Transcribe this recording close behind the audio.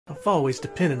I've always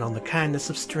depended on the kindness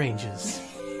of strangers.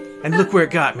 And look where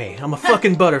it got me. I'm a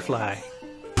fucking butterfly.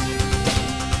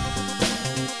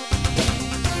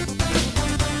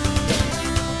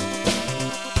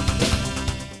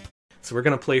 So we're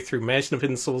going to play through Mansion of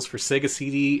Hidden Souls for Sega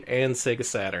CD and Sega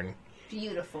Saturn.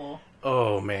 Beautiful.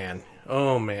 Oh man.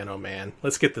 Oh man, oh man.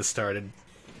 Let's get this started.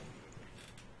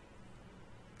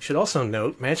 Should also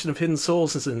note, Mansion of Hidden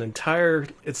Souls is an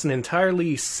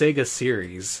entirely Sega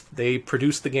series. They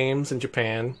produced the games in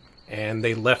Japan, and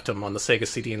they left them on the Sega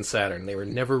CD and Saturn. They were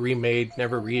never remade,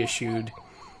 never reissued.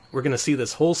 We're going to see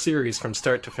this whole series from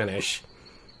start to finish,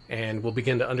 and we'll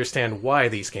begin to understand why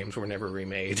these games were never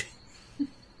remade.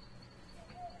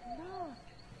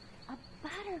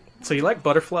 So you like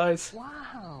butterflies?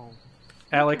 Wow.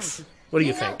 Alex, what do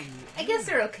you think? I guess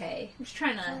they're okay. I'm just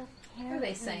trying to... What are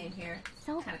they saying here?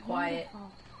 So kind of quiet.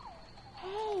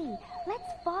 Hey, let's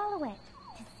follow it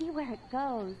to see where it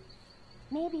goes.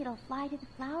 Maybe it'll fly to the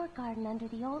flower garden under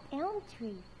the old elm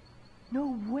tree.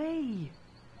 No way.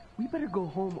 We better go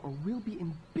home or we'll be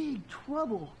in big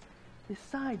trouble.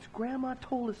 Besides, Grandma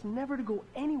told us never to go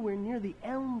anywhere near the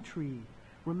elm tree.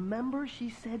 Remember, she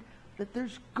said that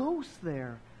there's ghosts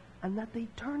there, and that they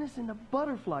turn us into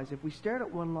butterflies if we stared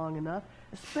at one long enough,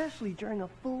 especially during a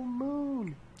full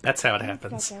moon. That's how it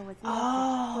happens. Said there was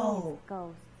no such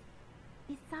ghost.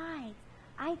 Besides,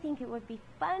 I think it would be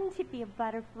fun to be a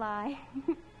butterfly.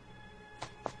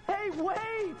 Hey,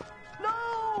 wait!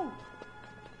 No!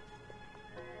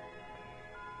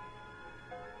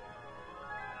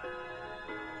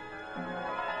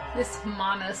 This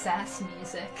mono sass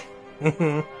music.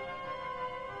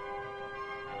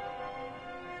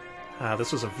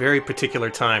 This was a very particular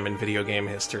time in video game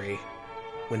history.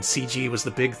 When CG was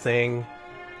the big thing,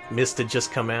 Myst had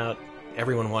just come out,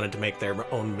 everyone wanted to make their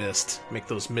own Myst, make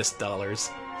those Myst dollars.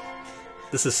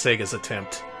 This is Sega's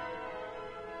attempt.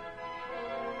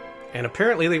 And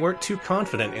apparently they weren't too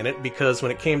confident in it, because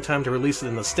when it came time to release it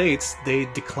in the States, they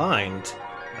declined.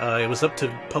 It was up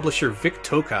to publisher Vic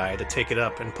Tokai to take it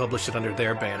up and publish it under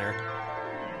their banner,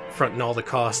 fronting all the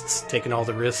costs, taking all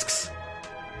the risks.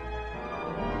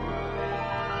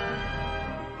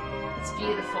 It's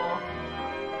beautiful.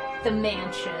 The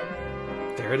mansion.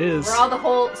 There it is. Where all the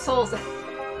whole souls...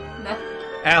 No.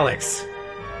 Alex,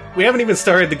 we haven't even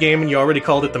started the game and you already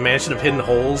called it the Mansion of Hidden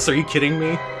Holes? Are you kidding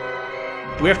me?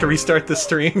 Do we have to restart this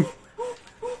stream?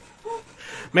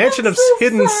 Mansion of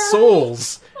Hidden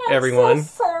Souls, everyone,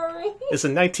 is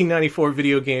a 1994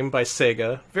 video game by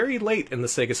Sega, very late in the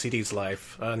Sega CD's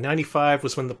life. 95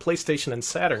 was when the PlayStation and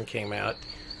Saturn came out,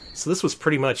 so this was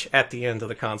pretty much at the end of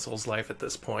the console's life at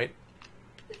this point.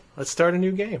 Let's start a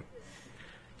new game.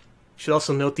 Should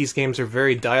also note these games are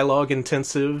very dialogue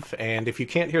intensive, and if you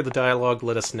can't hear the dialogue,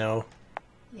 let us know.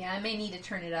 Yeah, I may need to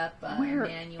turn it up. Where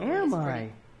manually. am I?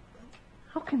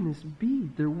 How can this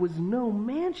be? There was no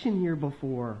mansion here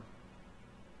before.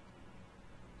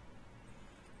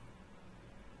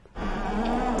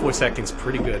 Voice acting's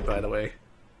pretty good, by the way.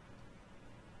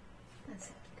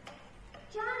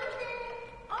 Jonathan,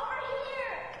 over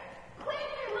here! Quick,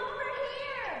 come over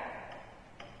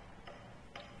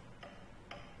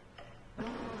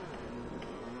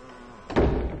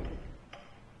here!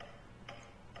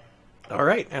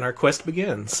 Alright, and our quest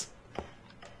begins.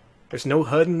 There's no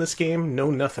HUD in this game, no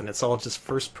nothing. It's all just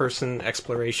first-person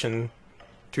exploration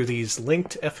through these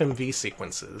linked FMV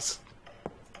sequences.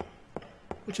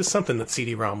 Which is something that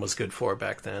CD-ROM was good for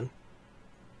back then.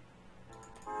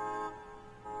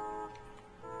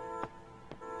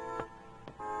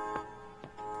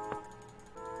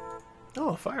 Oh,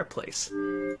 a fireplace.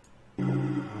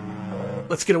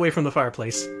 Let's get away from the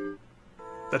fireplace.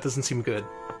 That doesn't seem good.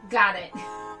 Got it.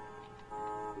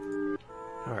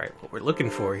 Alright, what we're looking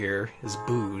for here is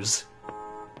booze.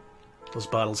 Those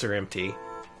bottles are empty.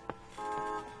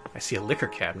 I see a liquor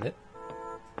cabinet.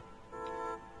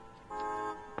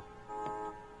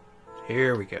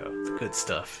 Here we go, the good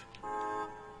stuff.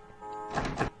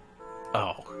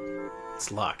 Oh,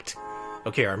 it's locked.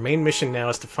 Okay, our main mission now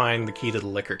is to find the key to the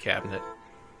liquor cabinet.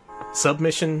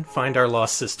 Submission, find our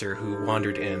lost sister who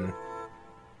wandered in.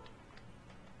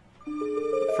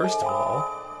 First of all,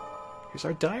 here's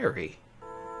our diary.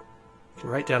 We can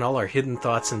write down all our hidden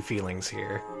thoughts and feelings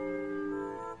here.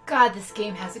 God, this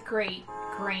game has a great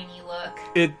grainy look.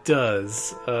 It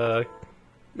does.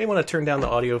 May want to turn down the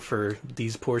audio for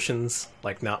these portions,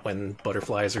 like not when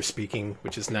butterflies are speaking,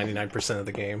 which is 99% of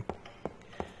the game.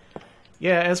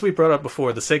 Yeah, as we brought up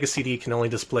before, the Sega CD can only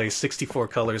display 64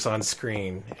 colors on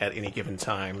screen at any given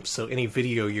time, so any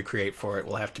video you create for it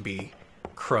will have to be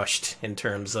crushed in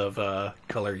terms of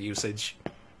color usage.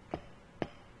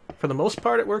 For the most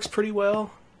part, it works pretty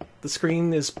well. The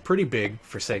screen is pretty big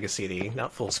for Sega CD,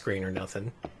 not full screen or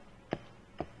nothing.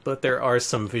 But there are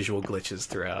some visual glitches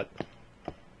throughout.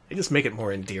 They just make it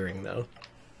more endearing, though.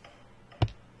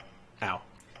 Ow.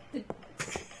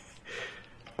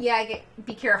 Yeah,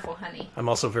 be careful, honey. I'm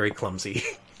also very clumsy.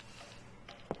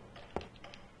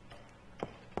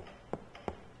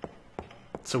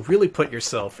 So really put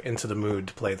yourself into the mood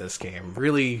to play this game.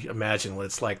 Really imagine what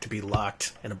it's like to be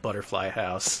locked in a butterfly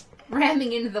house.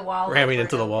 Ramming into the walls. Ramming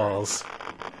into the walls.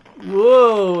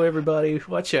 Whoa, everybody,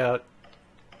 watch out.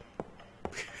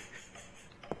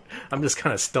 I'm just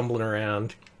kind of stumbling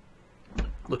around,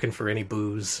 looking for any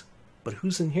booze. But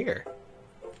who's in here?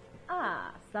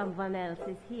 Ah, someone else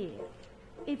is here.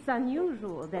 It's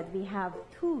unusual that we have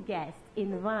 2 guests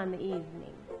in one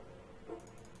evening.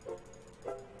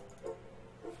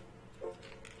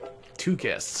 2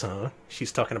 guests, huh?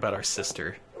 She's talking about our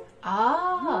sister.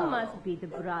 Oh. You must be the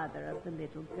brother of the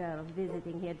little girl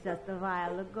visiting here just a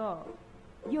while ago.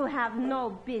 You have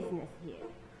no business here.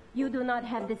 You do not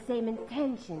have the same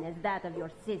intention as that of your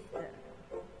sister.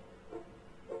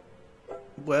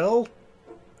 Well,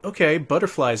 okay,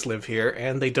 butterflies live here,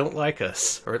 and they don't like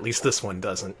us. Or at least this one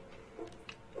doesn't.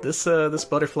 This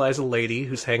butterfly's a lady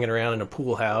who's hanging around in a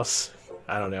pool house.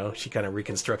 I don't know, she kind of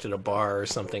reconstructed a bar or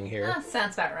something here.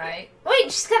 Sounds about right.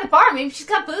 Wait, she's got a bar. Maybe she's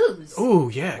got booze. Oh,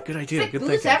 yeah, good idea. It's like good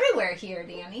booze thinking. everywhere here,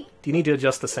 Danny. Do you need to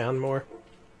adjust the sound more?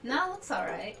 No, that's all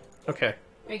right. Okay.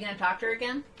 Are you going to talk to her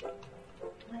again?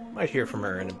 Might hear from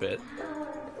her in a bit.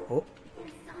 Oh.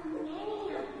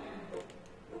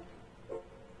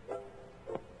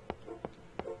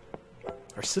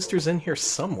 Our sister's in here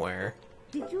somewhere.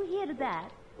 Did you hear that?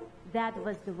 That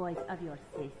was the voice of your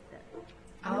sister.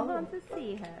 Oh. You want to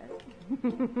see her?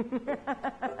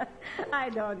 I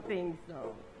don't think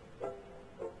so.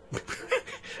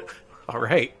 All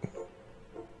right.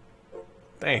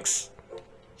 Thanks.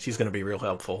 She's going to be real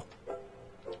helpful.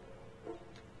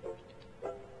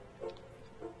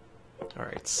 All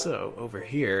right, so over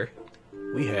here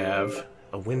we have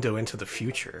a window into the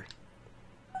future.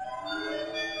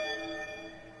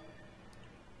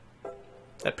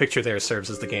 That picture there serves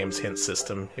as the game's hint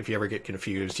system. If you ever get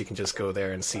confused, you can just go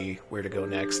there and see where to go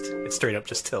next. It straight up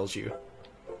just tells you.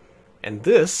 And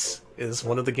this is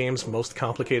one of the game's most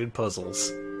complicated puzzles.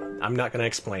 I'm not going to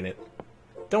explain it.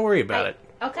 Don't worry about it.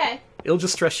 Okay. It'll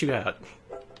just stress you out.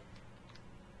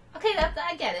 Okay,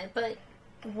 I get it, but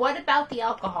what about the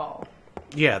alcohol?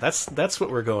 Yeah, that's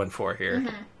what we're going for here.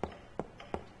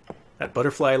 Mm-hmm. That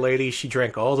butterfly lady, she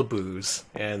drank all the booze,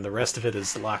 and the rest of it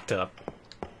is locked up.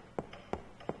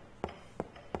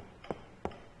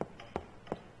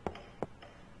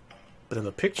 But in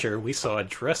the picture, we saw a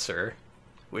dresser,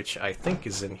 which I think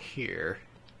is in here.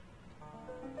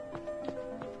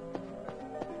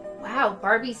 Wow,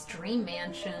 Barbie's dream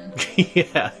mansion.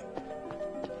 Yeah.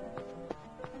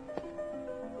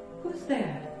 Who's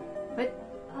there? But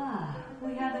Ah,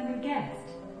 we have a new guest.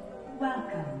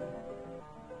 Welcome.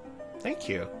 Thank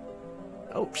you.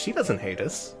 Oh, she doesn't hate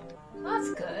us.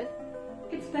 that's good.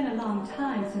 It's been a long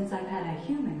time since I've had a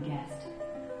human guest.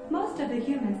 Most of the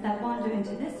humans that wander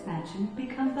into this mansion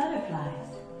become butterflies.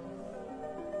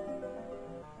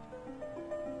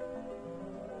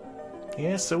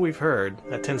 Yeah, so we've heard.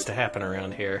 That tends to happen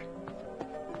around here.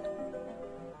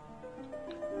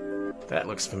 That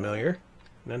looks familiar.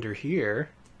 And under here...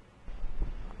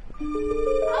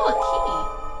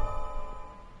 Oh,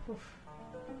 a key. Oof.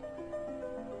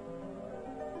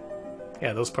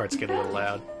 Yeah, those parts get a little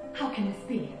loud. How can this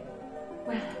be?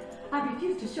 Well, I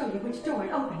refuse to show you which door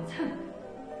it opens.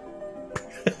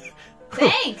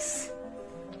 Thanks!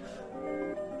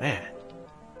 Man,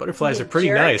 butterflies You are pretty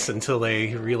jerk. nice until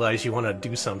they realize you want to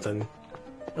do something.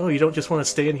 Oh, you don't just want to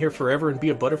stay in here forever and be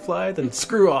a butterfly? Then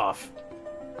screw off!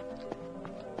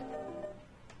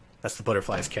 That's the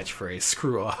butterfly's catchphrase,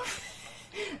 screw off.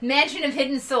 Mansion of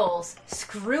Hidden Souls.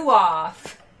 Screw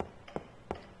off.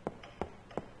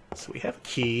 So we have a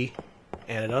key,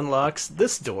 and it unlocks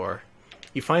this door.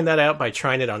 You find that out by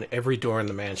trying it on every door in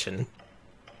the mansion.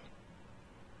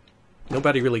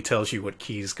 Nobody really tells you what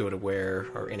keys go to where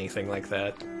or anything like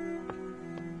that.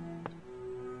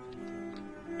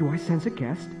 Do I sense a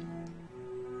guest?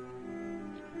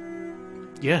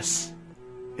 Yes,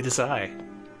 it is I.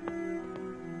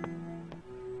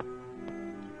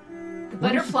 The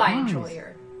What a butterfly surprise.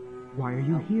 enjoyer. Why are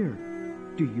you here?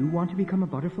 Do you want to become a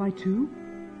butterfly too?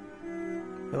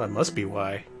 Well, that must be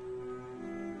why.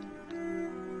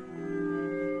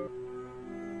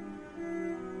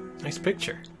 Nice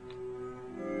picture.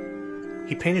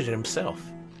 He painted it himself.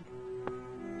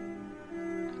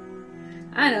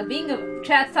 I don't know,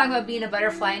 Chat's talking about being a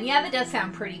butterfly, and yeah, that does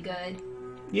sound pretty good.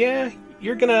 Yeah,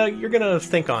 you're gonna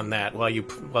think on that while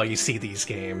you see these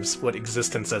games, what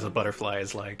existence as a butterfly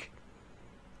is like.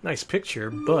 Nice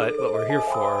picture, but what we're here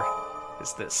for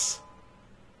is this.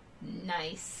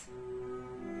 Nice.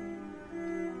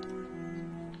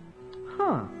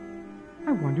 Huh.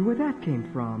 I wonder where that came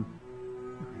from.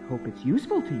 I hope it's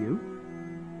useful to you.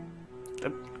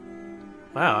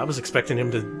 Wow, I was expecting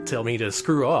him to tell me to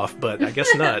screw off, but I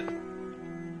guess not.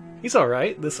 He's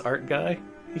alright, this art guy.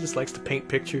 He just likes to paint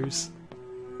pictures.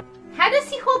 How does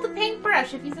he hold the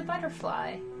paintbrush if he's a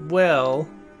butterfly? Well,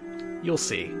 you'll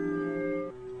see.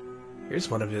 Here's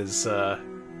one of his,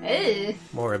 Ew.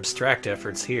 more abstract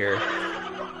efforts here.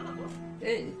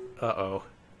 Ew. Uh-oh.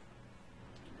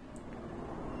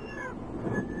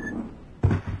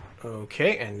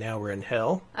 Okay, and now we're in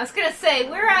hell. I was gonna say,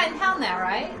 we're in hell now,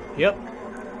 right? Yep.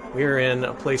 We're in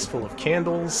a place full of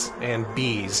candles and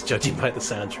bees, judging by the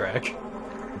soundtrack.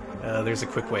 There's a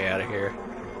quick way out of here.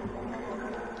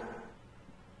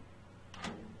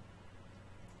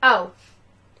 Oh.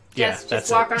 Yeah, Just that's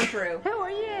walk it. on through. Who are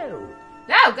you?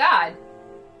 Oh, God.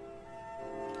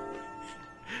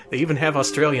 They even have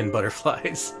Australian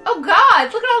butterflies. Oh,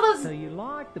 God, look at all So those... you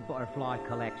like the butterfly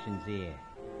collections here?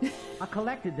 I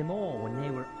collected them all when they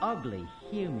were ugly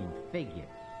human figures.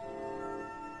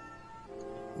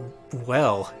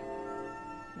 Well,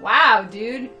 Wow,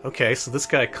 dude. okay, so this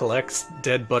guy collects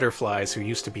dead butterflies who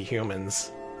used to be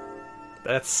humans.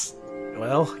 That's...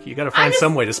 well, you gotta find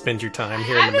some way to spend your time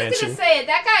here in I'm the just mansion. gonna say it.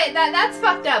 That guy, that's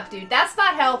fucked up, dude. That's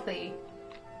not healthy.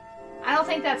 I don't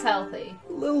think that's healthy.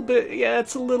 A little bit, yeah,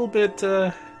 it's a little bit,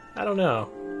 I don't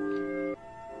know.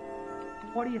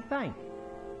 What do you think?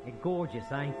 They're gorgeous,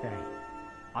 ain't they?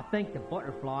 I think the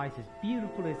butterfly's as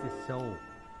beautiful as the soul.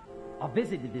 I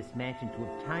visited this mansion to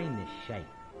obtain this shape.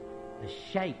 The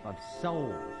shape of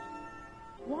souls.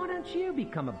 Why don't you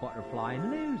become a butterfly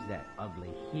and lose that ugly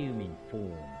human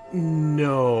form?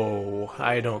 No,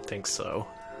 I don't think so.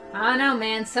 I don't know,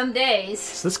 man. Some days.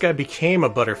 So this guy became a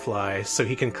butterfly so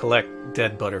he can collect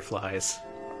dead butterflies.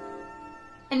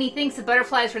 And he thinks the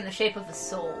butterflies are in the shape of a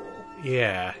soul.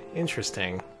 Yeah,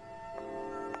 interesting.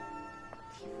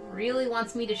 Really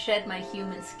wants me to shed my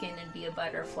human skin and be a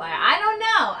butterfly. I don't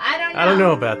know. I don't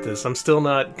know about this. I'm still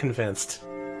not convinced.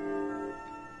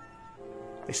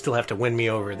 They still have to win me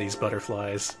over, these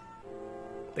butterflies.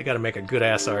 They gotta make a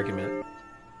good-ass argument.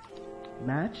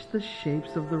 Match the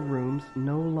shapes of the rooms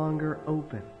no longer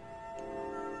open.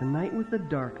 The night with the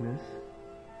darkness,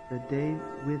 the day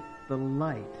with the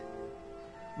light.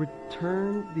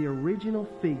 Return the original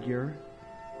figure,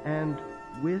 and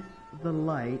with the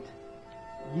light,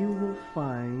 you will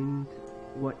find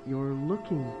what you're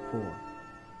looking for.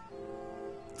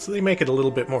 So they make it a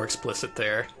little bit more explicit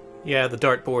there. Yeah, the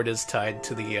dartboard is tied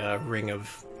to the ring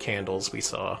of candles we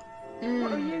saw.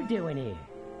 What are you doing here?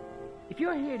 If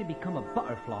you're here to become a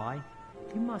butterfly,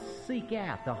 you must seek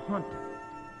out the hunter.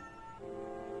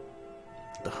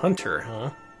 The hunter, huh?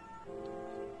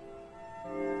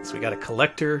 So we got a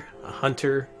collector, a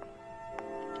hunter,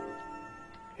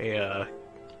 a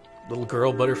little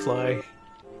girl butterfly,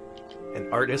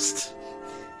 an artist,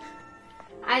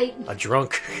 a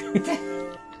drunk.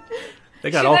 They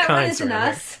got all kinds around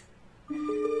there.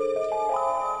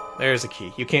 There's a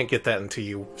key. You can't get that until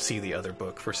you see the other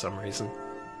book for some reason.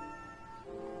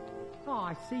 Oh,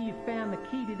 I see you found the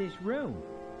key to this room.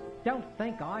 Don't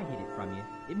think I hid it from you.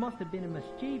 It must have been a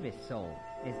mischievous soul,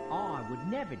 as I would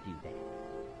never do that.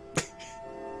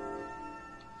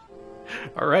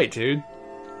 Alright, dude.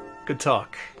 Good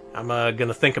talk. I'm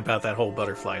gonna think about that whole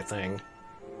butterfly thing.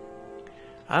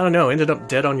 I don't know, ended up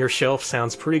dead on your shelf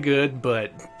sounds pretty good,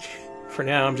 but for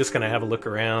now I'm just gonna have a look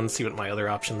around, see what my other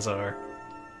options are.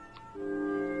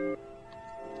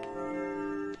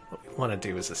 What we want to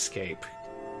do is escape.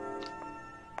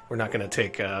 We're not gonna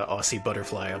take Aussie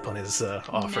Butterfly up on his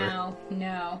offer.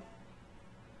 No.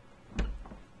 And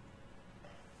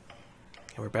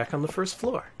we're back on the first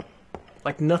floor.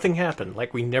 Like nothing happened,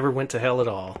 like we never went to hell at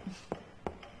all.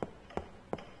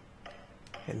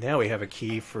 And now we have a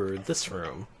key for this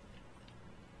room.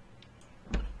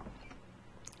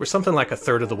 We're something like a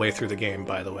third of the way through the game,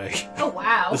 by the way. Oh,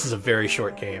 wow. This is a very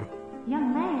short game.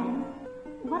 Young man,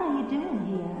 what are you doing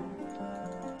here?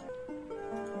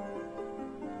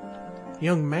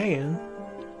 Young man?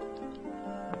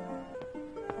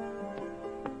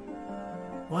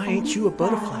 Why ain't you a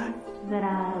butterfly? That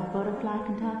a butterfly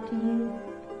can talk to you?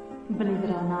 Believe it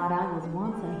or not, I was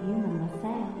once a human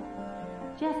myself.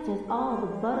 Just as all the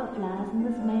butterflies in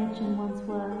this mansion once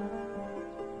were.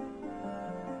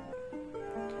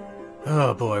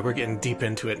 Oh boy, we're getting deep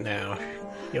into it now.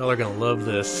 Y'all are gonna love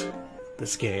this.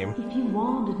 this game. If you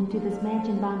wandered into this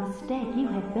mansion by mistake, you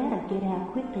had better get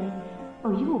out quickly,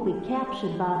 or you will be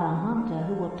captured by the hunter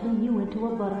who will turn you into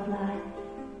a butterfly.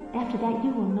 After that, you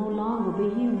will no longer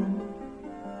be human.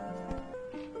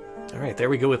 Alright, there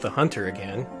we go with the hunter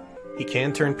again. He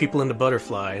can turn people into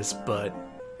butterflies, but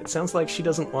it sounds like she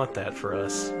doesn't want that for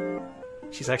us.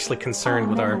 She's actually concerned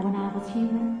with our... When I was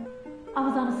human, I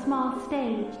was on a small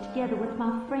stage together with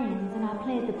my friends, and I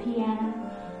played the piano.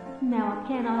 Now I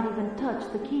cannot even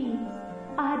touch the keys.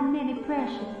 I had many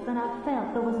pressures, and I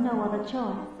felt there was no other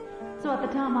choice. So at the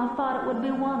time I thought it would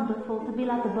be wonderful to be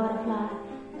like a butterfly,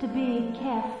 to be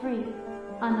carefree.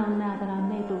 I know now that I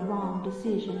made the wrong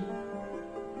decision.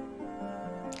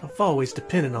 I've always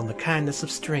depended on the kindness of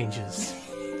strangers.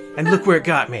 And look where it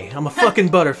got me. I'm a fucking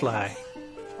butterfly.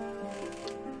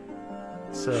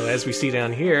 So as we see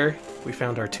down here, we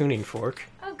found our tuning fork.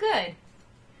 Oh, good.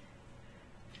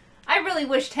 I really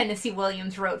wish Tennessee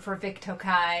Williams wrote for Vic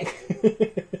Tokai.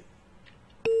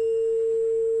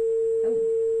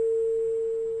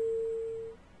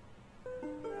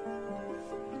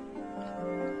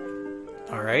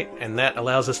 Alright, and that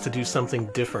allows us to do something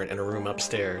different in a room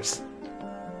upstairs.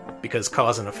 Because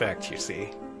cause and effect, you see.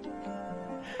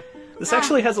 This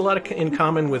actually has a lot in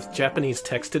common with Japanese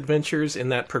text adventures in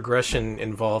that progression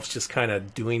involves just kind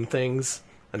of doing things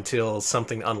until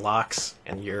something unlocks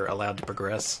and you're allowed to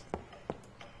progress.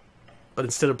 But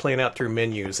instead of playing out through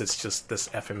menus, it's just this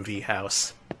FMV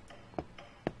house.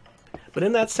 But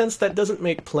in that sense, that doesn't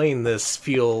make playing this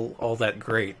feel all that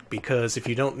great, because if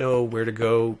you don't know where to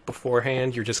go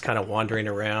beforehand, you're just kind of wandering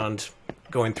around,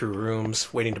 going through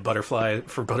rooms, waiting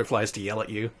for butterflies to yell at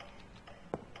you.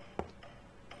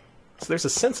 So there's a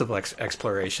sense of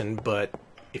exploration, but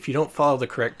if you don't follow the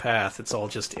correct path, it's all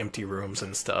just empty rooms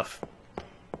and stuff.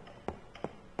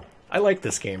 I like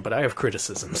this game, but I have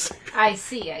criticisms. I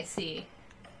see.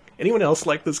 Anyone else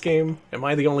like this game? Am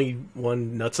I the only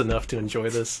one nuts enough to enjoy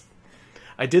this?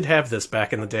 I did have this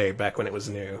back in the day, back when it was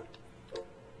new.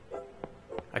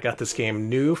 I got this game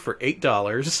new for $8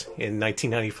 in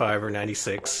 1995 or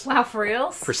 96. Wow, for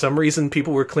reals? For some reason,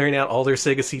 people were clearing out all their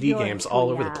Sega CD games all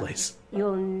over the place.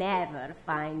 You'll never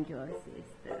find your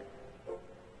sister.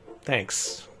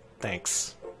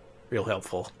 Thanks. Real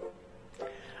helpful.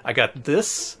 I got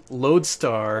this,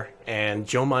 Lodestar, and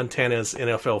Joe Montana's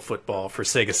NFL Football for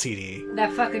Sega CD.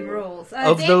 That fucking rules.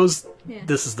 Of those,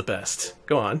 this is the best.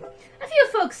 Go on. A few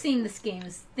folks think this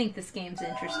game's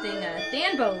interesting.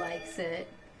 Danbo likes it.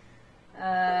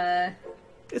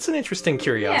 It's an interesting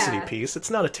curiosity piece. It's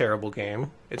not a terrible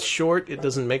game. It's short, it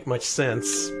doesn't make much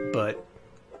sense, but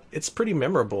it's pretty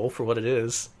memorable for what it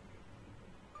is.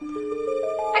 I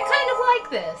kind of like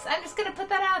this. I'm just gonna put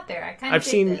that out there. I've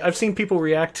seen people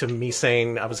react to me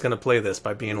saying I was gonna play this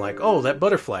by being like, "Oh, that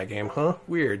butterfly game, huh?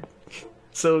 Weird."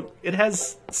 So it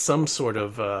has some sort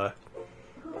of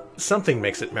something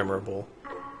makes it memorable.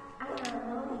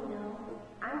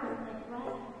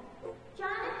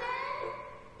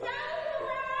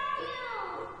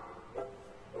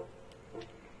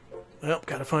 Well,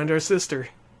 gotta find our sister.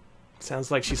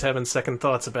 Sounds like she's having second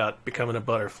thoughts about becoming a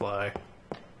butterfly.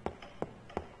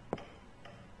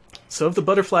 So of the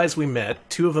butterflies we met,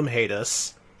 2 of them hate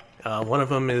us. One of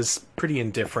them is pretty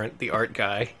indifferent, the art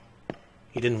guy.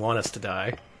 He didn't want us to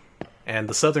die. And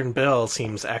the Southern Belle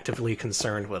seems actively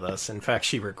concerned with us. In fact,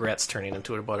 she regrets turning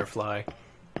into a butterfly.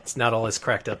 It's not all it's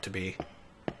cracked up to be.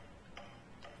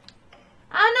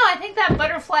 I don't know, I think that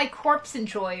butterfly corpse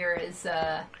enjoyer is,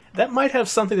 That might have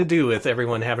something to do with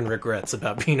everyone having regrets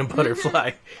about being a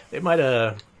butterfly. They might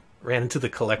have ran into the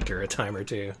collector a time or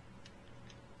two.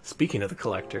 Speaking of the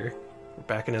collector, we're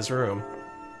back in his room.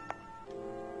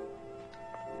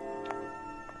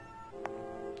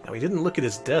 Now, we didn't look at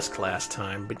his desk last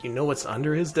time, but you know what's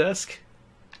under his desk?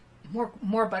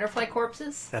 More butterfly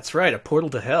corpses? That's right, a portal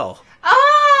to hell.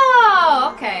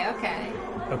 Oh, okay.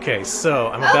 Okay, so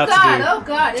I'm about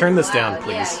to turn this down,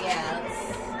 please. Yeah.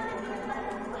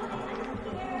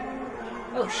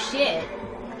 Oh, shit.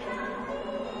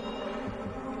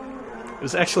 It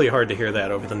was actually hard to hear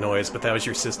that over the noise, but that was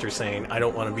your sister saying, "I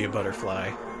don't want to be a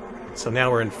butterfly." So now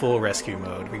we're in full rescue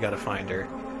mode. We gotta find her.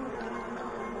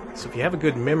 So if you have a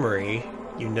good memory,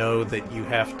 you know that you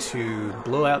have to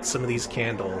blow out some of these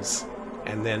candles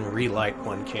and then relight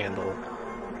one candle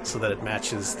so that it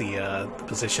matches the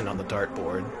position on the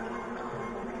dartboard.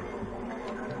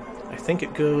 I think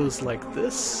it goes like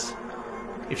this.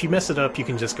 If you mess it up, you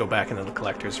can just go back into the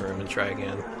collector's room and try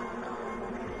again.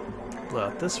 Blow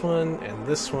out this one,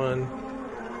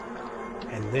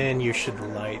 and then you should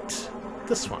light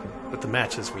this one with the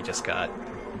matches we just got.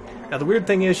 Now the weird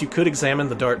thing is you could examine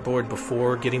the dartboard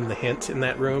before getting the hint in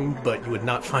that room, but you would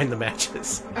not find the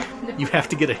matches. You have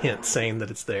to get a hint saying that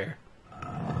it's there.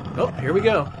 Oh, here we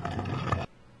go.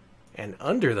 And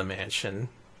under the mansion,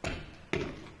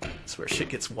 that's where shit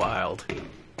gets wild.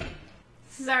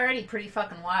 This is already pretty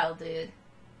fucking wild, dude.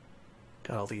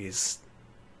 Got all these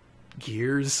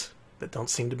gears that don't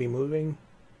seem to be moving.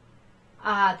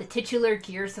 Ah, the titular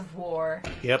gears of war.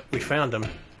 Yep, we found them.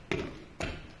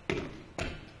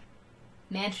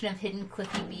 Mansion of hidden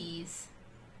cliffy bees.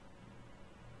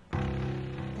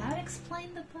 That would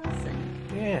explain the buzzing.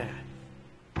 Yeah.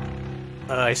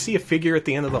 I see a figure at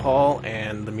the end of the hall,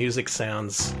 and the music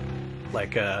sounds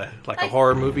like a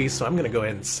horror movie, so I'm gonna go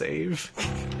ahead and save.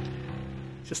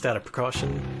 Just out of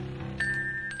precaution.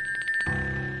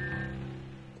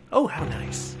 Oh, how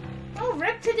nice. Oh,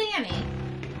 rip to Danny.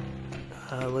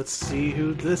 Let's see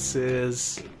who this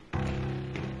is.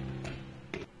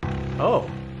 Oh,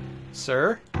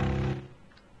 sir?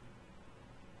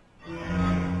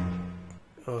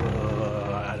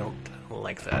 I don't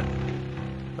like that.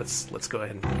 Let's go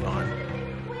ahead and move on.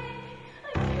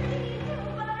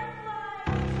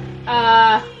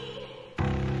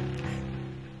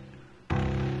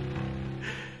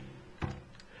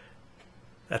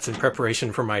 That's in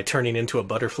preparation for my turning into a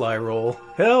butterfly roll.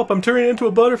 Help! I'm turning into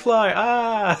a butterfly!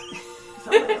 Ah!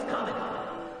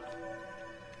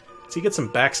 So you get some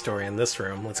backstory in this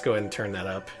room. Let's go ahead and turn that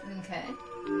up. Okay.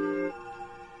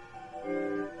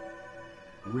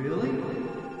 Really?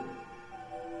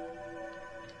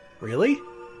 Really?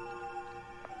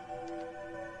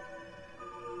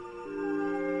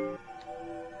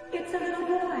 It's a little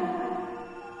boy.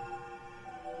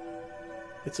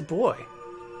 It's a boy.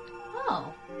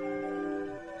 Oh.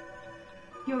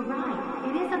 You're right.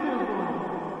 It is a little boy.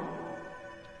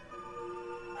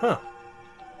 Huh.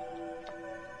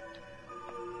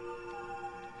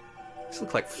 These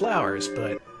look like flowers,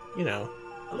 but, you know.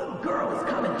 A little girl is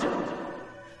coming too.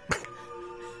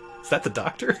 Is that the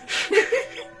doctor?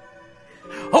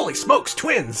 Holy smokes,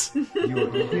 twins! You're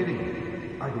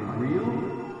kidding. Are they real?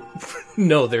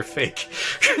 No, they're fake.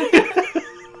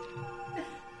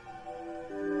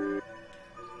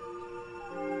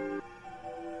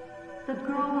 The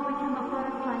girl will become a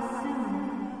butterfly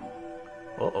soon.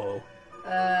 Uh-oh.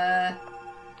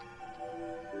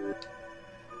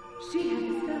 She has a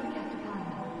spell cast upon her.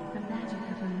 The magic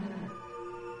of her mirror.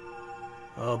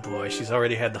 Oh boy, she's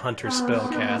already had the hunter's spell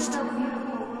cast. So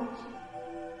beautiful.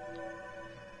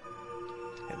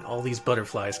 And all these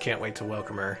butterflies can't wait to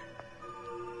welcome her.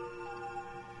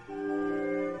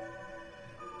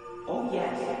 Oh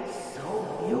yes, so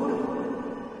beautiful.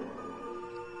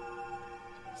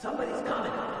 Somebody's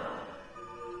coming.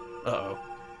 Uh-oh.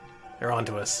 They're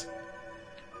onto us.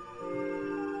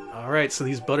 Alright, so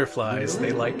these butterflies,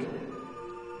 they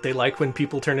like when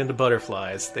people turn into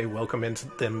butterflies. They welcome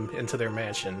them into their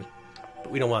mansion.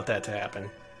 But we don't want that to happen.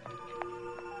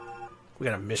 We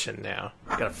got a mission now.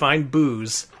 We gotta find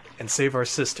Booze and save our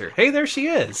sister. Hey, there she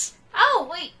is! Oh,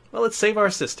 wait. Well, let's save our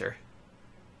sister.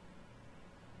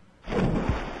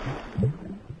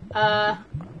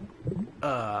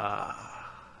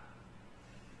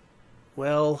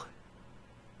 Well...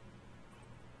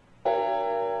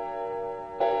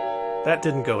 that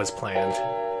didn't go as planned.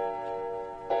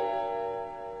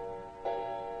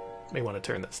 May want to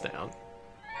turn this down.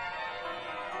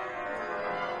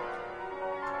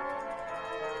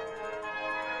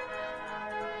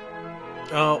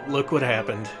 Oh, look what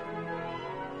happened.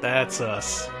 That's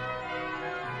us.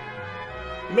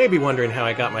 You may be wondering how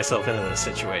I got myself into this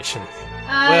situation.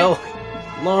 Well,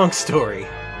 long story.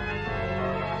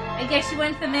 I guess you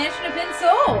went to the Mansion of Hidden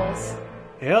Souls.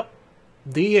 Yep.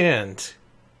 The end.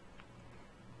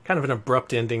 Kind of an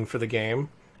abrupt ending for the game.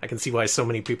 I can see why so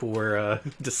many people were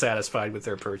dissatisfied with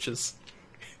their purchase.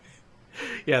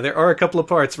 Yeah, there are a couple of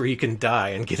parts where you can die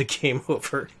and get a game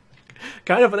over.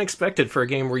 Kind of unexpected for a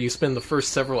game where you spend the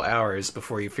first several hours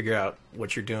before you figure out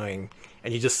what you're doing,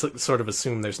 and you just sort of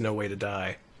assume there's no way to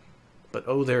die. But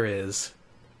oh, there is.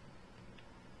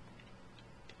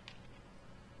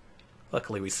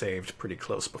 Luckily we saved pretty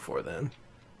close before then.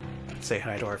 Say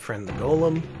hi to our friend the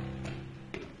Golem.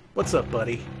 What's up,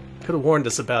 buddy? Could have warned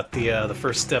us about the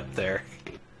first step there.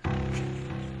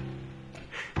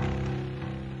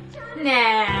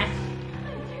 Nah.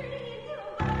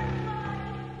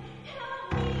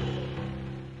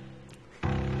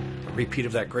 A repeat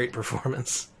of that great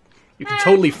performance. You can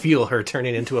totally feel her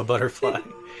turning into a butterfly.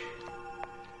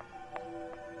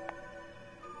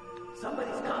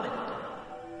 Somebody's coming.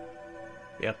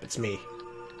 Yep, it's me.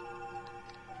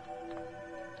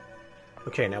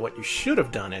 Okay, now what you should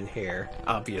have done in here,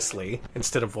 obviously,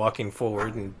 instead of walking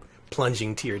forward and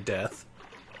plunging to your death.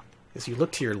 As you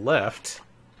look to your left,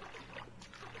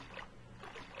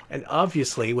 and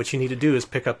obviously what you need to do is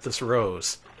pick up this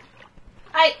rose.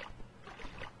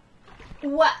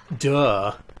 What?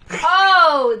 Duh.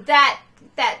 Oh, that...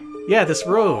 Yeah, this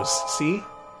rose, see?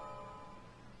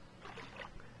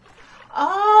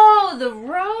 Oh, the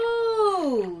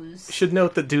rose! Should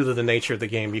note that due to the nature of the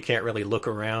game, you can't really look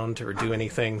around or do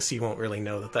anything, so you won't really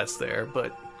know that that's there,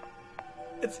 but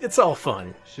it's all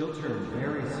fun. She'll turn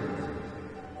very soon.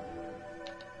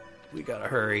 We gotta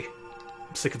hurry.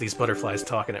 I'm sick of these butterflies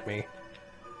talking at me.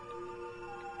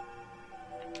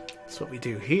 That's what we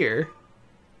do here.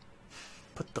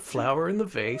 Put the flower in the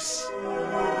vase.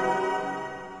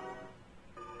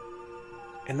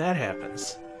 And that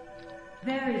happens.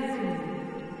 Very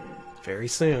soon. Very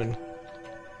soon.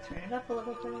 Turn it up a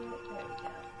little bit. There we go.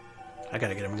 I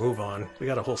gotta get a move on. We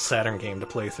got a whole Saturn game to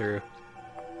play through.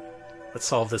 Let's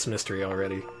solve this mystery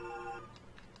already.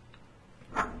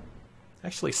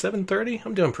 Actually, 7:30?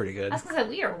 I'm doing pretty good. I was gonna say,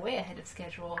 we are way ahead of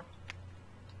schedule.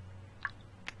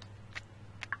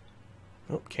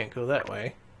 Oh, can't go that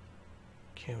way.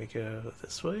 Can we go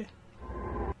this way?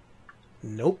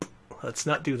 Nope. Let's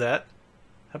not do that.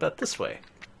 How about this way?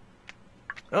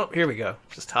 Oh, here we go.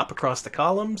 Just hop across the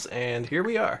columns, and here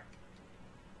we are.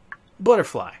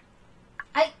 Butterfly.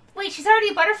 Wait, she's already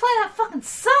a butterfly? That fucking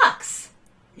sucks!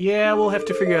 Yeah, we'll have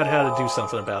to figure out how to do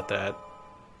something about that.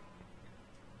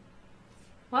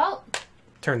 Well...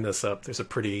 Turn this up. There's a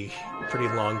pretty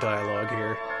long dialogue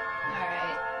here.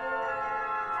 Alright.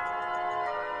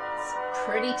 It's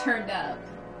pretty turned up.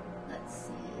 Let's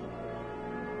see.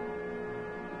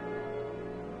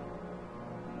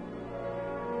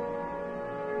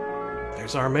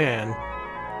 There's our man.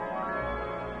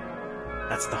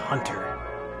 That's the hunter.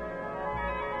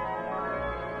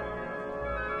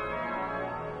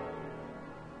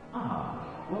 Ah,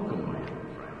 welcome, my young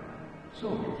friend. So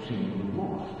you seem to be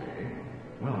lost, eh?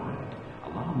 Well then,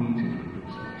 allow me to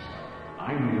introduce myself.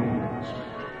 I'm the owner of this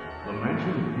mansion, the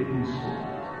Mansion of Hidden Souls.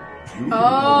 You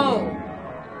Oh,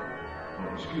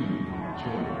 excuse me for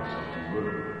showing myself too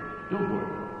early. Don't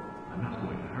worry, I'm not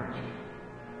going to hurt you.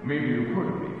 Maybe you've heard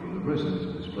of me from the residents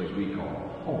of this place we call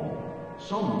home.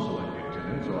 Some selected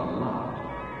tenants are allowed to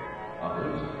live here.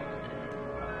 Others have to turn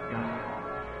around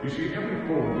God. You see, every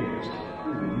 4 years, the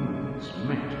full moon's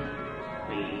magic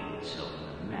bathed itself in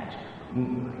the magic of the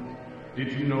moonlight. Did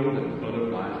you know that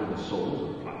butterflies are the souls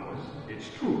of flowers? It's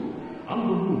true. On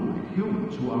the moon,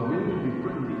 humans who are willing to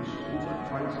befriend these souls are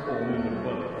transformed into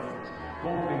butterflies,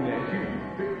 hoping their human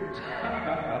figures.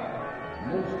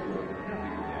 Most were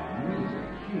unhappy with their amazing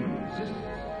human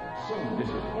existence. Some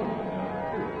disappointed in their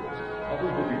appearance.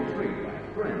 Others were betrayed by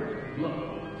friends and loved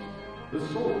ones. The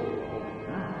soul you are holding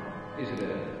now, is it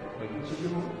an acquaintance of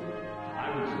yours?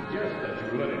 I would suggest that you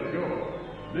let it go.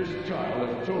 This child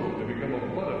has chosen to become a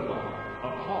butterfly, a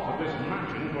part of this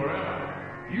mansion forever.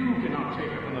 You cannot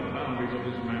take her from the boundaries of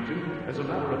this mansion. As a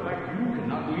matter of fact, you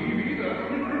cannot leave either.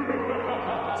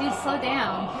 Dude, slow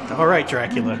down. All right,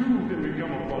 Dracula. You can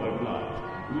become a butterfly.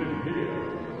 Live here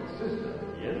with your sister,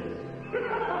 yes?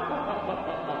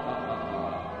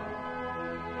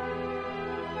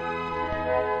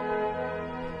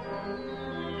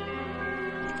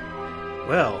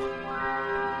 Well,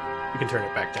 we can turn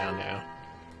it back down now.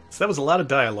 So that was a lot of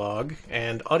dialogue,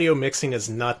 and audio mixing is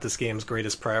not this game's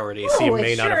greatest priority, so you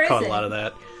may not have caught a lot of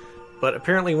that. But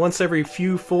apparently once every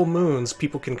few full moons,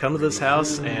 people can come to this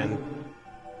house and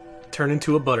turn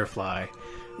into a butterfly,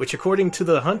 which according to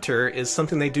the hunter is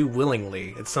something they do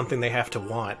willingly. It's something they have to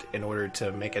want in order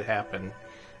to make it happen.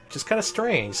 Which is kind of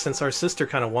strange, since our sister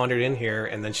kind of wandered in here,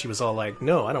 and then she was all like,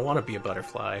 no, I don't want to be a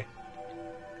butterfly.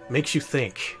 Makes you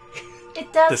think.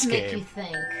 It does This make game. you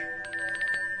think.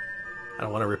 I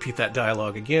don't want to repeat that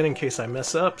dialogue again in case I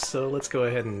mess up, so let's go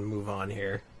ahead and move on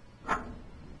here.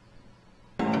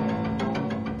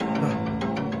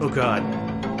 Oh god.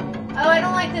 Oh, I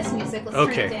don't like this music. Let's turn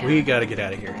it Okay, down. we gotta get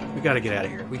out of here. We gotta get out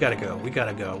of here. We gotta go. We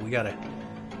gotta go. We gotta...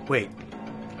 Wait,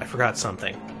 I forgot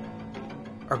something.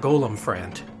 Our golem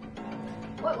friend.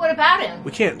 What about him?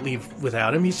 We can't leave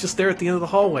without him. He's just there at the end of the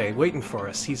hallway, waiting for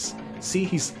us. He's... See,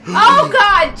 he's... Oh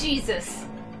god, Jesus!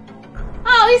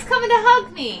 Oh, he's coming to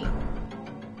hug me!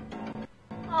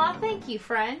 Aw, thank you,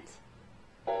 friend.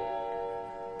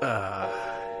 What?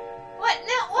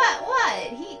 No, what?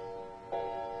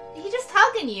 He just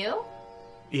hugging you?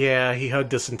 Yeah, he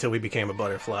hugged us until we became a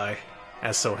butterfly,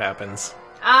 as so happens.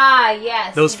 Ah,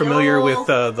 yes. Those familiar Joel. with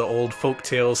the old folk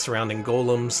tales surrounding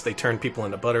golems, they turn people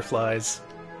into butterflies.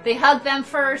 They hug them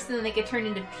first, and then they get turned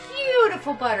into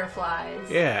beautiful butterflies.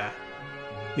 Yeah.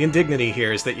 The indignity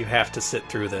here is that you have to sit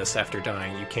through this after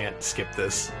dying. You can't skip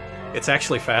this. It's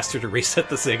actually faster to reset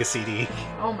the Sega CD.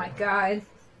 Oh my god.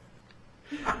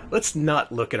 Let's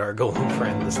not look at our golem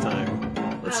friend this time.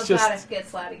 Let's God, it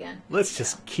gets loud again. Let's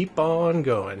just keep on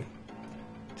going.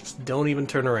 Just don't even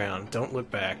turn around. Don't look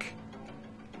back.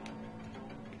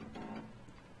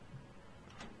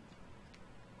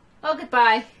 Oh,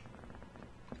 goodbye.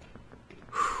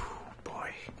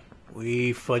 Boy,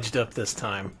 we fudged up this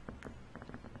time.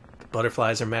 The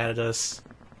butterflies are mad at us.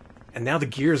 And now the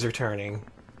gears are turning.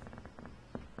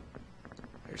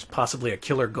 There's possibly a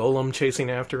killer golem chasing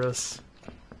after us.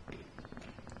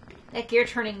 That gear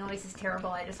turning noise is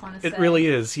terrible, I just want to say. It really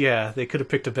is, yeah. They could have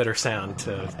picked a better sound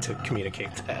to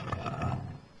communicate that.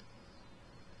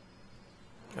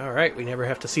 Alright, we never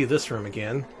have to see this room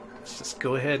again. Let's just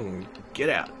go ahead and get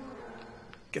out.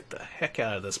 Get the heck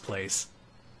out of this place.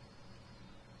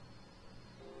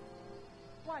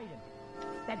 Wait a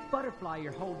minute. That butterfly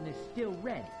you're holding is still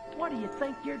red. What do you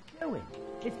think you're doing?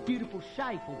 Its beautiful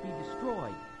shape will be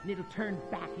destroyed, and it'll turn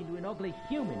back into an ugly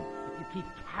human if you keep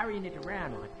carrying it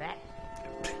around like that.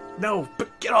 No,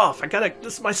 but get off!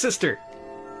 This is my sister!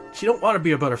 She don't want to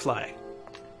be a butterfly.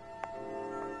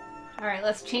 Alright,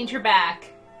 let's change her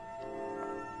back.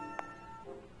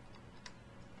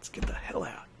 Let's get the hell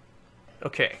out.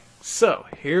 Okay, so,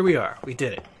 here we are. We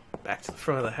did it. Back to the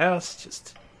front of the house.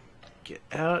 Just get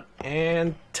out,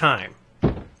 and time.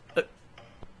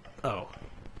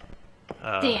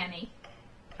 Danny.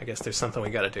 I guess there's something we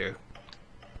gotta do.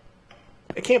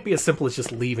 It can't be as simple as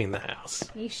just leaving the house.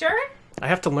 You sure? I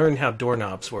have to learn how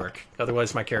doorknobs work.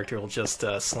 Otherwise my character will just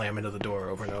slam into the door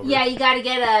over and over. Yeah, you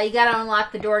gotta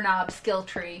unlock the doorknob skill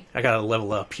tree. I gotta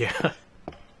level up, yeah.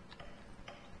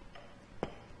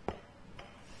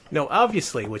 No,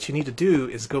 obviously, what you need to do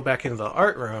is go back into the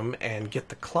art room and get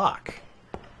the clock,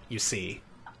 you see.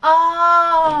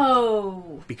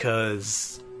 Oh!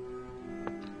 Because...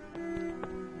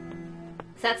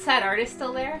 Is that sad artist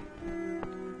still there?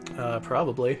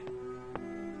 Probably.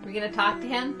 We gonna talk to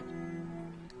him?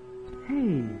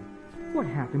 Hey, what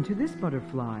happened to this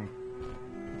butterfly?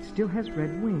 It still has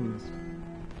red wings.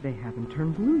 They haven't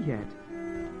turned blue yet.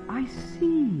 I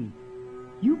see.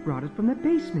 You brought it from the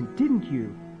basement, didn't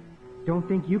you? Don't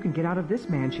think you can get out of this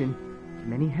mansion.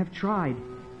 Many have tried.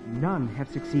 None have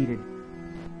succeeded.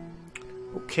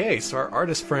 Okay, so our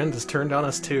artist friend has turned on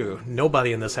us too.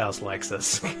 Nobody in this house likes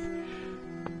us.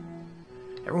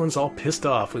 Everyone's all pissed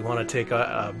off. We want to take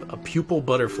a pupil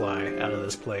butterfly out of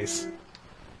this place.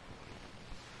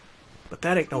 But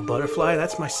that ain't no butterfly,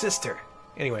 that's my sister.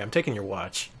 Anyway, I'm taking your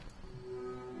watch.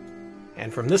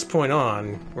 And from this point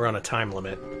on, we're on a time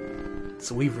limit.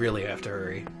 So we really have to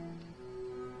hurry.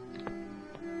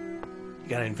 You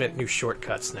gotta invent new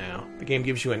shortcuts now. The game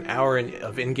gives you an hour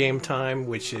of in-game time,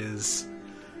 which is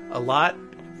a lot.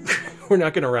 We're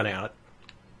not gonna run out.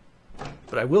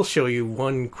 But I will show you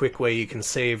one quick way you can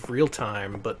save real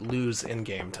time, but lose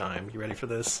in-game time. You ready for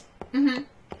this? Mm-hmm.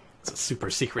 It's a super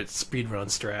secret speedrun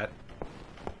strat.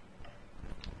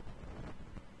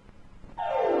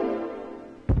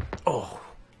 Oh.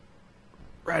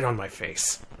 Right on my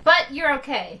face. But you're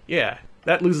okay. Yeah,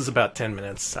 that loses about 10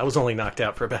 minutes. I was only knocked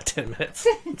out for about 10 minutes.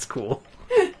 It's cool.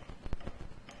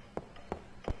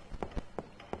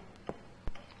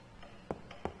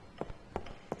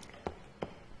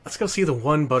 Let's go see the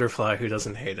one butterfly who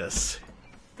doesn't hate us.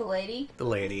 The lady? The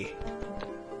lady.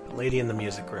 The lady in the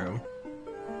music room.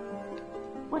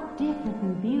 What different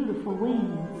and beautiful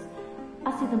wings.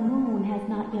 I see the moon has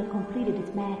not yet completed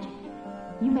its magic.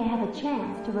 You may have a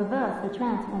chance to reverse the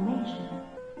transformation.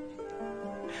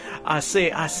 I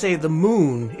say the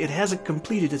moon, it hasn't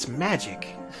completed its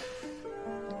magic.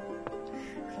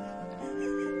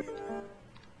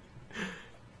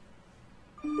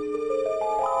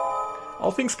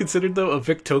 All things considered, though, a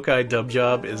Vic Tokai dub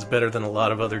job is better than a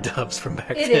lot of other dubs from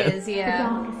back then. It is, yeah. The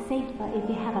dark is safer if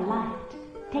you have a light.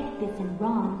 Take this and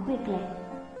run quickly.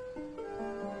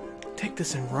 Take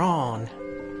this and Ron.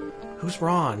 Who's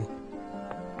Ron?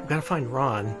 We gotta find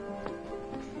Ron.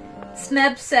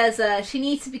 Smeb says she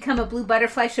needs to become a blue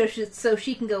butterfly so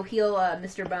she can go heal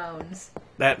Mr. Bones.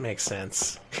 That makes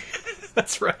sense.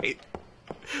 That's right.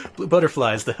 Blue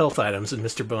butterflies, the health items in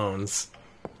Mr. Bones.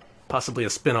 Possibly a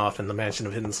spin-off in the Mansion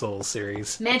of Hidden Souls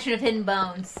series. Mansion of Hidden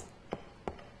Bones.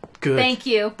 Good. Thank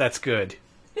you. That's good.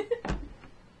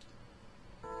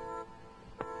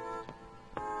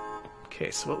 Okay,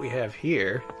 so what we have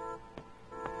here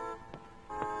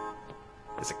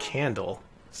is a candle.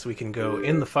 So we can go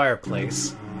in the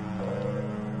fireplace.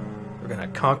 We're gonna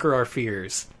conquer our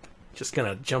fears. Just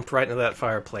gonna jump right into that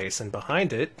fireplace, and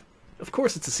behind it, of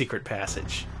course it's a secret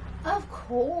passage. Of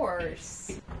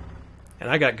course. And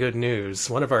I got good news.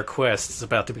 One of our quests is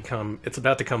about to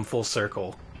come full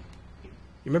circle.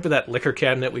 You remember that liquor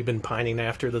cabinet we've been pining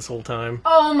after this whole time?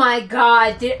 Oh my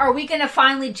god, are we gonna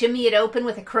finally jimmy it open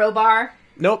with a crowbar?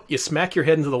 Nope, you smack your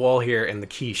head into the wall here and the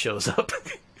key shows up.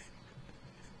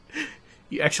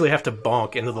 You actually have to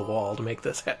bonk into the wall to make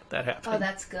that happen. Oh,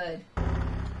 that's good.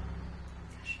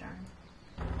 Gosh darn.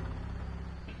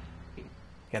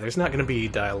 Yeah, there's not going to be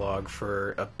dialogue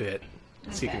for a bit,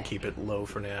 so you can Okay. keep it low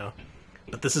for now.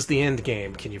 But this is the end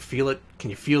game. Can you feel it? Can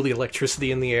you feel the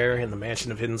electricity in the air in the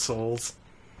Mansion of Hidden Souls?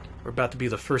 We're about to be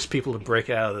the first people to break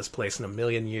out of this place in a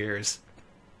million years.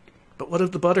 But what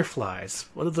of the butterflies?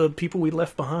 What of the people we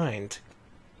left behind?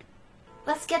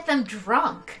 Let's get them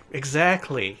drunk.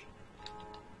 Exactly.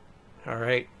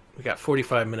 Alright, we got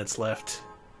 45 minutes left.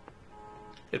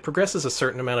 It progresses a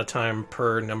certain amount of time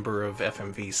per number of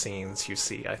FMV scenes you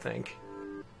see, I think.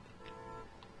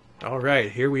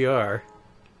 Alright, here we are.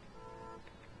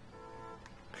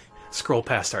 Scroll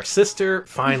past our sister.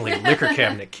 Finally, liquor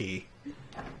cabinet key.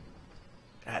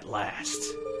 At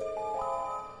last.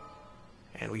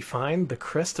 And we find the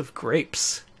crest of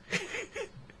grapes.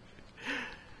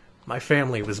 My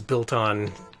family was built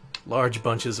on large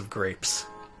bunches of grapes.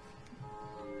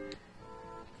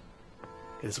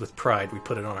 It is with pride we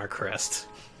put it on our crest.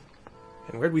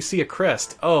 And where'd we see a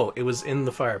crest? Oh, it was in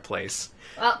the fireplace.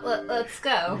 Well, let's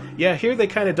go. Yeah, here they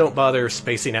kind of don't bother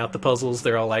spacing out the puzzles.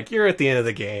 They're all like, you're at the end of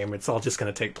the game. It's all just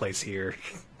going to take place here.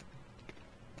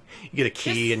 You get a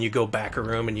key and you go back a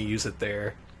room and you use it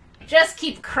there. Just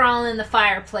keep crawling in the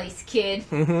fireplace, kid.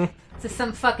 Mm-hmm. To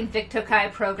some fucking Vic Tokai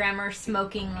programmer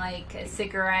smoking, like, a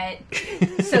cigarette.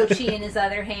 Sochi in his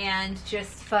other hand,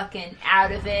 just fucking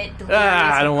out of it.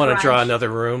 I don't want to draw another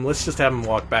room. Let's just have them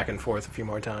walk back and forth a few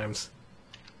more times.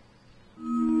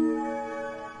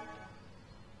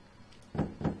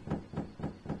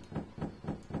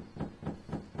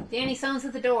 Danny Soames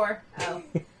at the door. Oh.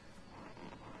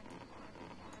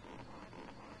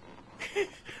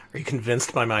 Are you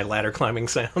convinced by my ladder climbing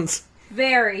sounds?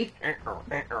 Very.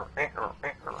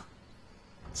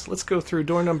 So let's go through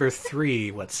door number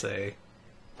 3, let's say.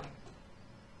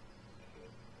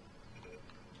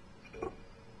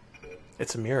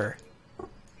 It's a mirror.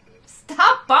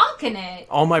 Stop bonking it!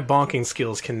 All my bonking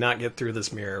skills cannot get through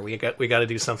this mirror. We got to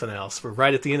do something else. We're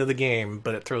right at the end of the game,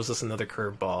 but it throws us another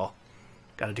curveball.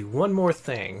 Got to do one more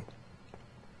thing.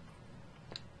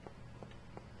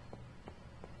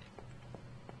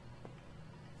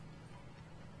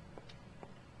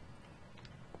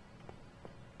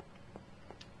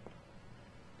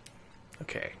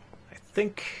 Okay, I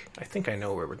think I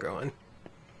know where we're going.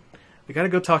 We gotta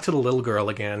go talk to the little girl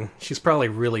again. She's probably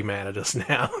really mad at us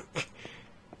now.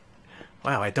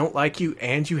 Wow, I don't like you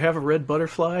and you have a red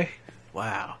butterfly?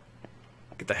 Wow.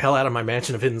 Get the hell out of my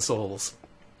Mansion of Hidden Souls.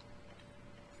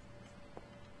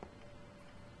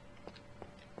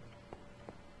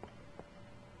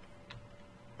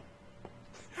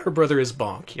 Her brother is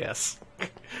Bonk, yes.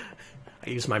 I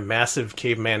use my massive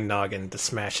caveman noggin to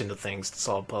smash into things to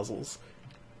solve puzzles.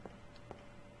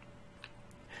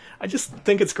 I just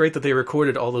think it's great that they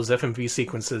recorded all those FMV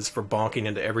sequences for bonking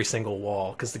into every single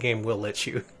wall, because the game will let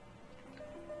you.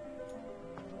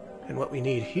 And what we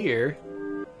need here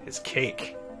is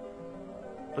cake.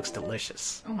 Looks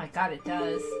delicious. Oh my god, it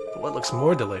does. But what looks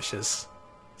more delicious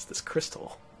is this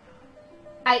crystal.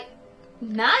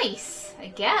 Nice, I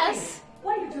guess. Hey,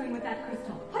 what are you doing with that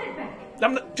crystal? Put it back.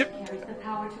 I'm not... It carries the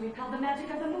power to repel the magic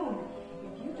of the moon.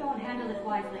 If you don't handle it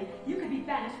wisely, you could be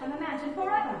banished from the mansion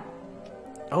forever.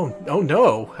 Oh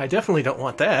no, I definitely don't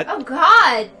want that. Oh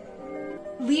god!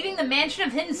 Leaving the Mansion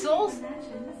of Hidden Souls? The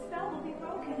mansion, the spell will be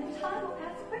broken and time will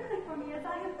pass quickly for me as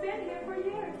I have been here for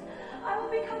years. I will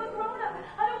become a grown-up.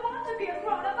 I don't want to be a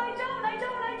grown-up. I don't.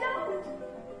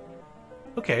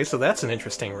 Okay, so that's an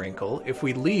interesting wrinkle. If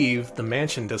we leave, the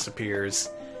mansion disappears,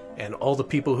 and all the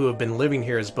people who have been living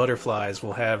here as butterflies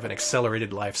will have an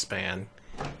accelerated lifespan.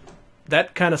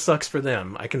 That kind of sucks for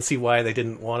them. I can see why they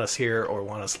didn't want us here or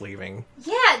want us leaving.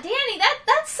 Yeah, Danny,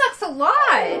 that sucks a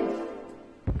lot!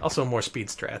 Also, more speed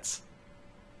strats.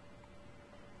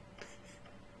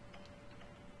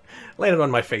 Landed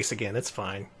on my face again, it's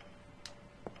fine.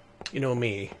 You know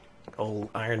me, old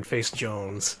Iron-Faced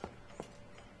Jones.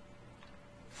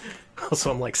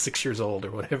 Also, I'm like 6 years old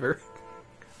or whatever.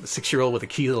 I'm a 6-year-old with a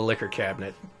key to the liquor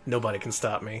cabinet. Nobody can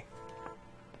stop me.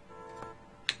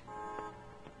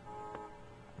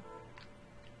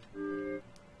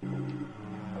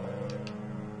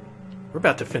 We're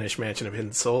about to finish Mansion of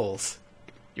Hidden Souls.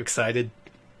 You excited?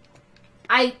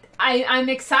 I'm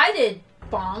excited,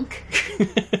 Bonk.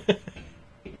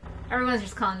 Everyone's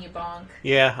just calling you Bonk.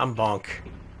 Yeah, I'm Bonk.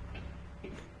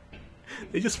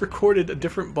 They just recorded a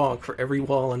different bonk for every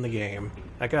wall in the game.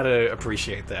 I gotta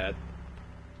appreciate that.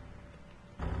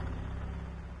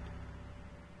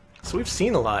 So we've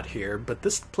seen a lot here, but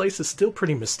this place is still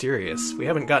pretty mysterious. We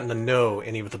haven't gotten to know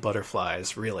any of the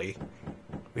butterflies, really.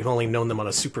 We've only known them on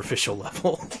a superficial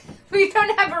level. We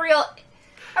don't have a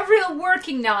real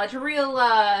working knowledge, a real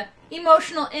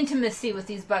emotional intimacy with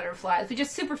these butterflies. We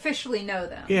just superficially know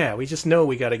them. Yeah, we just know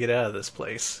we gotta get out of this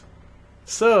place.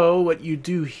 So, what you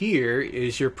do here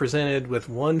is you're presented with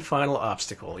one final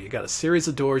obstacle. You got a series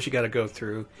of doors you gotta go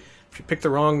through. If you pick the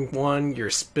wrong one, you're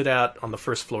spit out on the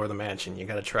first floor of the mansion. You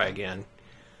gotta try again.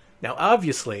 Now,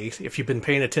 obviously, if you've been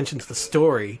paying attention to the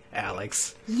story,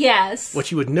 Alex... Yes. What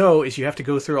you would know is you have to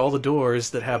go through all the doors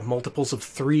that have multiples of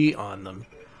 3 on them.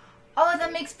 Oh,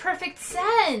 that makes perfect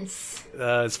sense!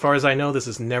 As far as I know, this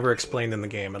is never explained in the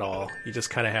game at all. You just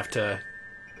kind of have to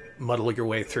muddle your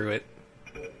way through it.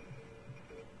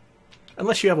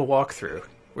 Unless you have a walkthrough.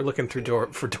 We're looking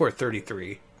through for door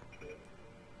 33.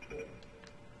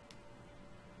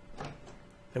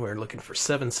 Then we're looking for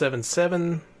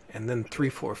 777, and then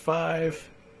 345.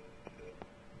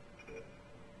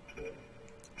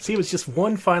 See, it was just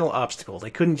one final obstacle. They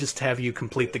couldn't just have you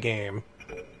complete the game.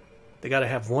 They gotta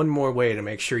have one more way to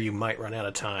make sure you might run out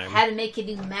of time. How to make you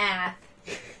do math.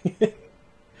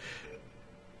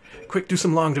 Quick, do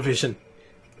some long division.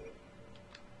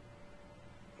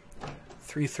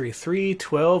 333,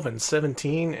 12, and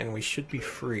 17, and we should be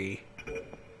free.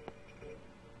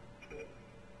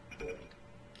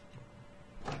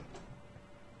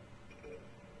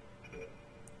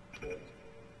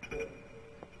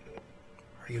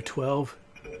 Are you 12?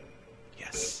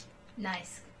 Yes.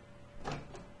 Nice.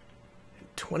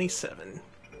 27.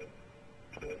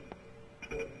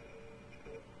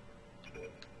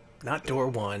 Not door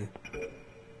 1.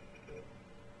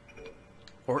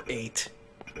 Or 8.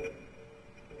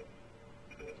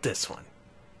 This one.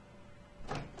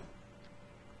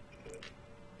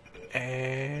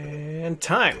 And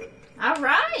time. All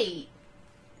right.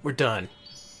 We're done.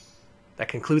 That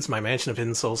concludes my Mansion of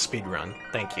Hidden Souls speedrun.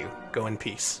 Thank you. Go in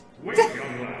peace. Wait,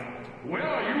 young lad. Where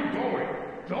are you going?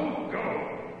 Don't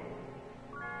go.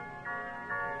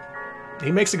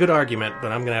 He makes a good argument,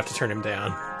 but I'm gonna have to turn him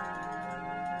down.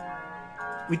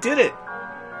 We did it!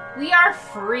 We are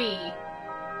free.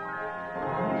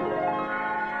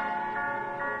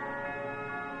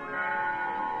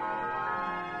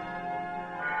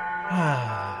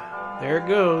 Ah, there it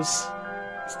goes.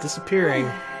 It's disappearing,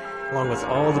 along with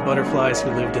all the butterflies who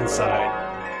lived inside.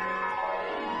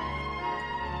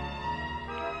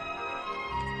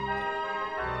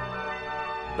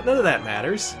 But none of that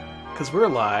matters, because we're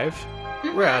alive.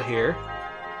 We're out here.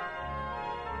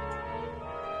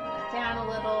 Down a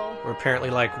little. We're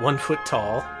apparently like 1 foot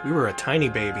tall. We were a tiny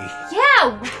baby.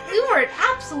 Yeah, we were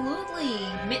absolutely...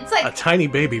 It's like A tiny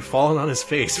baby falling on his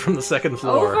face from the 2nd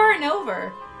floor. over and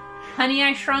over. Honey,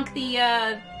 I Shrunk the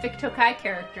Vic Tokai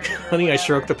character. Honey, I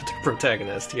Shrunk the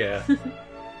protagonist, yeah.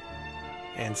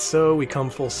 And so we come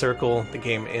full circle. The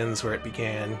game ends where it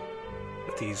began,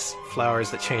 with these flowers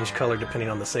that change color depending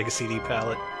on the Sega CD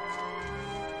palette.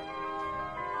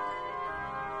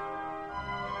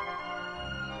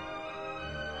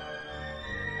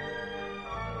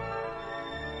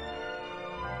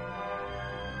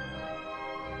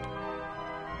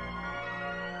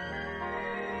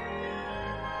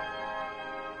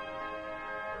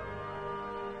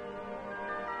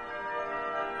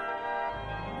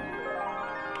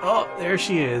 Oh, there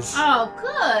she is. Oh,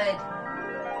 good.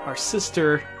 Our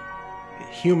sister,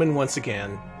 human once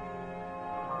again,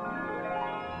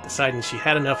 deciding she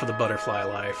had enough of the butterfly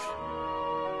life.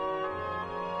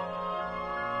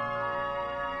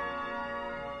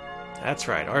 That's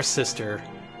right, our sister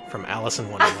from Alice in I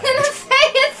Wonderland. was gonna say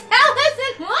it's Alice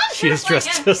in Wonderland. She is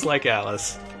dressed just like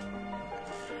Alice.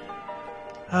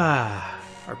 Ah,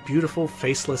 our beautiful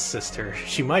faceless sister.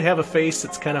 She might have a face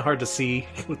that's kind of hard to see,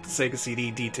 with the Sega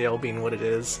CD detail being what it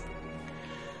is.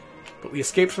 But we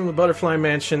escaped from the Butterfly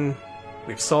Mansion,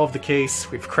 we've solved the case,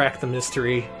 we've cracked the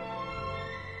mystery.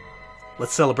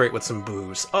 Let's celebrate with some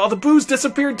booze. Oh, the booze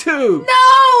disappeared too!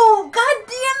 No! God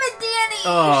damn it, Danny!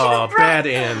 Oh, bad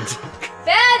end.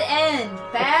 Bad end.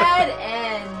 Bad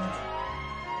end.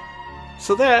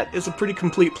 So that is a pretty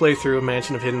complete playthrough of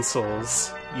Mansion of Hidden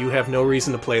Souls. You have no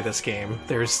reason to play this game.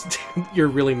 You're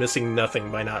really missing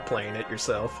nothing by not playing it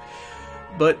yourself.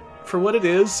 But for what it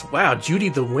is, wow, Judy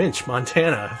the Winch,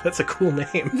 Montana. That's a cool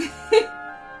name.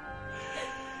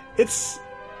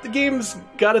 The game's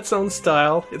got its own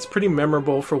style. It's pretty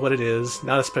memorable for what it is.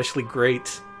 Not especially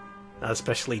great, not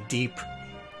especially deep,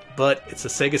 but it's a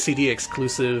Sega CD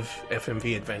exclusive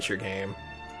FMV adventure game.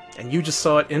 And you just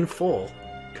saw it in full.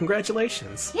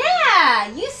 Congratulations. Yeah,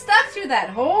 you stuck through that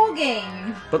whole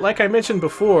game. But like I mentioned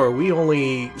before, we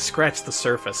only scratched the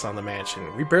surface on the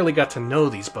mansion. We barely got to know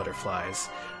these butterflies.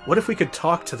 What if we could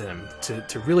talk to them,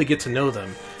 to really get to know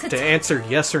them, to answer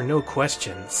yes or no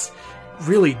questions,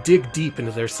 really dig deep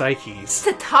into their psyches?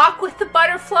 To talk with the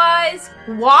butterflies,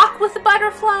 walk with the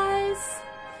butterflies.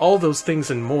 All those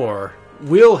things and more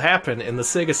will happen in the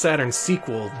Sega Saturn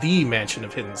sequel, The Mansion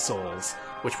of Hidden Souls,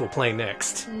 which we'll play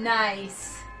next.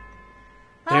 Nice.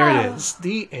 There it is,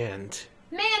 the end.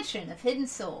 Mansion of Hidden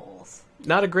Souls.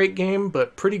 Not a great game,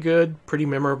 but pretty good, pretty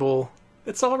memorable.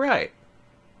 It's alright.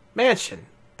 Mansion.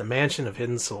 The Mansion of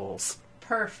Hidden Souls.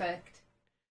 Perfect.